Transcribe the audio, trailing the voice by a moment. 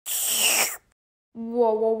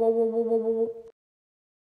Whoa, whoa, whoa, whoa, whoa, whoa, whoa.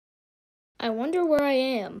 I wonder where I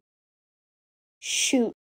am.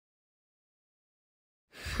 Shoot.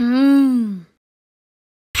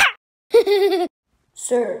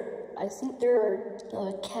 Sir, I think there are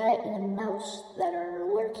a cat and a mouse that are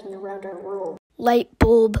lurking around our world. Light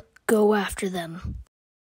bulb, go after them.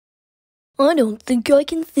 I don't think I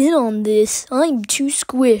can fit on this. I'm too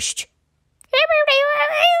squished.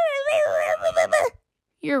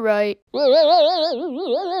 You're right.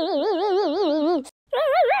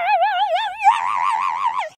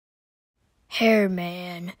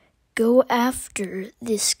 Hairman, go after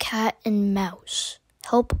this cat and mouse.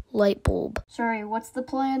 Help Lightbulb. Sorry, what's the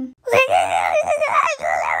plan?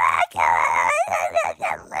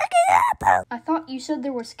 I thought you said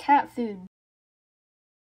there was cat food.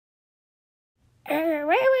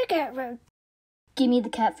 Give me the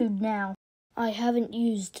cat food now. I haven't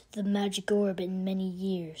used the magic orb in many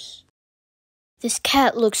years. This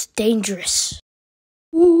cat looks dangerous.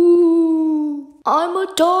 Ooh, I'm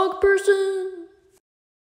a dog person.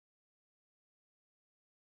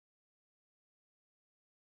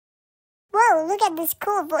 Whoa, look at this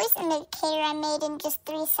cool voice indicator I made in just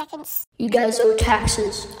 3 seconds. You guys owe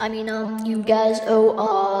taxes. You guys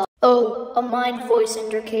owe, a mind voice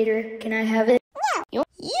indicator. Can I have it? No.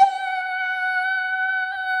 Yeah!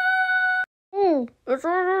 It's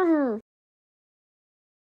right here.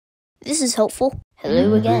 This is helpful.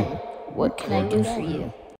 Hello again. What can I do for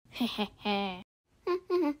you?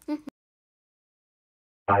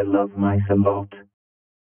 I love mice a lot.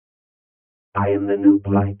 I am the new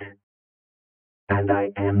Blite. And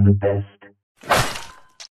I am the best.